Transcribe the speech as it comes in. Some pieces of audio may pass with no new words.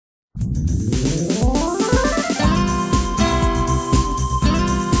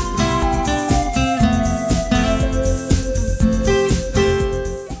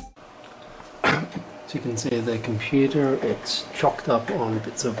As you can see, the computer, it's chocked up on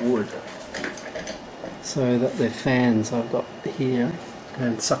bits of wood, so that the fans I've got here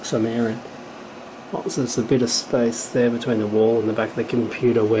can suck some air in. So there's a bit of space there between the wall and the back of the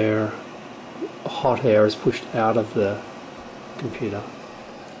computer where hot air is pushed out of the computer.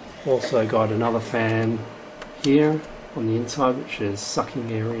 Also got another fan here on the inside which is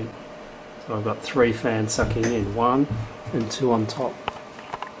sucking air in. So I've got 3 fans sucking in, 1 and 2 on top.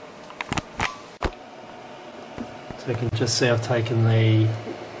 So you can just see I've taken the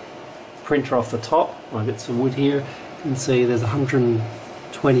printer off the top, my bits of wood here. You can see there's a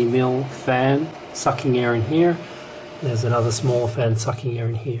 120mm fan sucking air in here. There's another smaller fan sucking air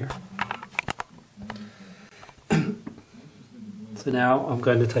in here. So now I'm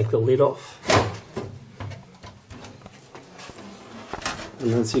going to take the lid off.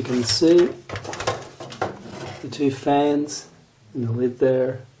 And as you can see, the 2 fans and the lid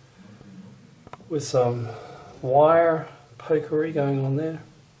there with some wire pokery going on there.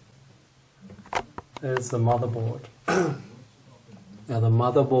 There's the motherboard. Now the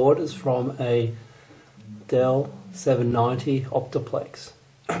motherboard is from a Dell 790 Optiplex.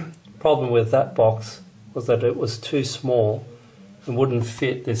 Problem with that box was that it was too small and wouldn't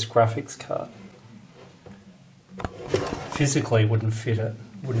fit this graphics card. Physically wouldn't fit it,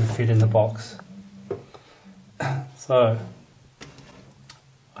 wouldn't fit in the box. So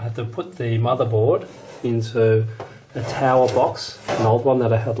I had to put the motherboard into a tower box, an old one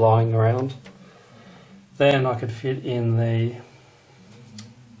that I had lying around. Then I could fit in the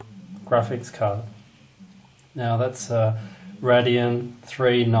graphics card. Now that's a Radeon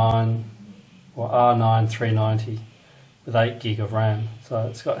R9390 with 8 gig of RAM. So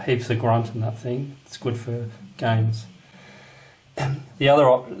it's got heaps of grunt in that thing. It's good for games. The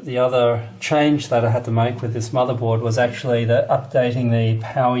other change that I had to make with this motherboard was actually updating the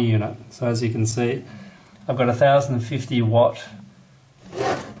power unit. So as you can see, I've got a 1050 watt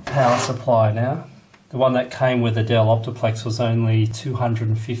power supply now. The one that came with the Dell Optiplex was only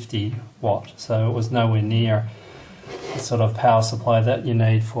 250 watt, so it was nowhere near the sort of power supply that you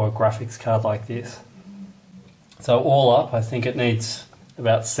need for a graphics card like this. So all up, I think it needs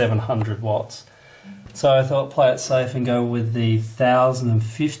about 700 watts. So I thought play it safe and go with the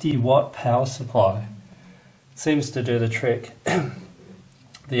 1050 watt power supply. Seems to do the trick.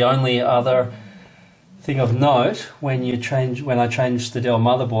 The only other thing of note when I changed the Dell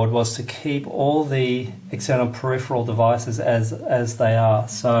motherboard was to keep all the external peripheral devices as they are.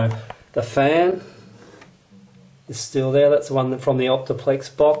 So the fan is still there, that's the one from the Optiplex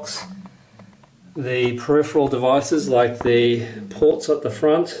box. The peripheral devices like the ports at the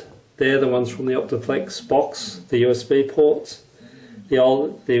front, they're the ones from the Optiplex box, the USB ports. The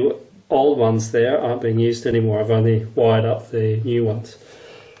old ones there aren't being used anymore. I've only wired up the new ones,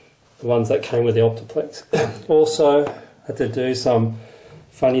 the ones that came with the Optiplex. Also had to do some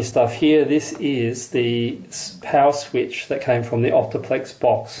funny stuff here. This is the power switch that came from the Optiplex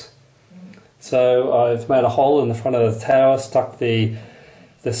box. So I've made a hole in the front of the tower, stuck the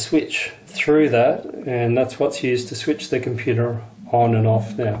switch through that, and that's what's used to switch the computer on and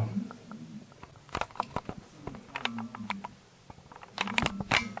off now.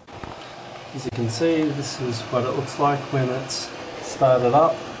 As you can see, this is what it looks like when it's started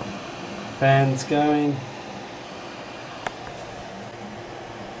up. Fans going.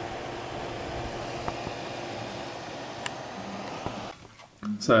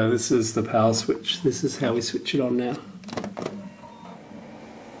 So this is the power switch. This is how we switch it on now.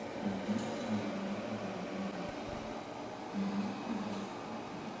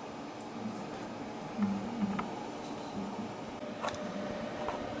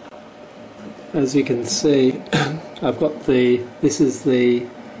 As you can see, I've got this is the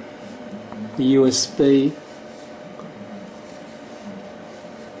USB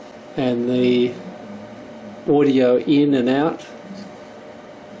and the audio in and out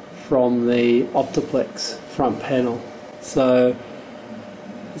from the Optiplex front panel. So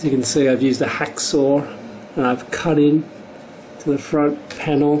as you can see, I've used a hacksaw and I've cut in to the front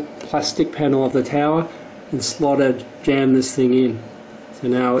panel, plastic panel of the tower, and jammed this thing in. So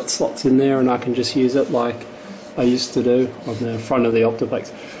now it slots in there and I can just use it like I used to do on the front of the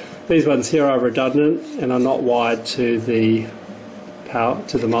Optiplex. These ones here are redundant and are not wired to the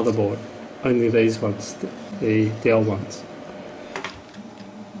motherboard. Only these ones, the Dell ones.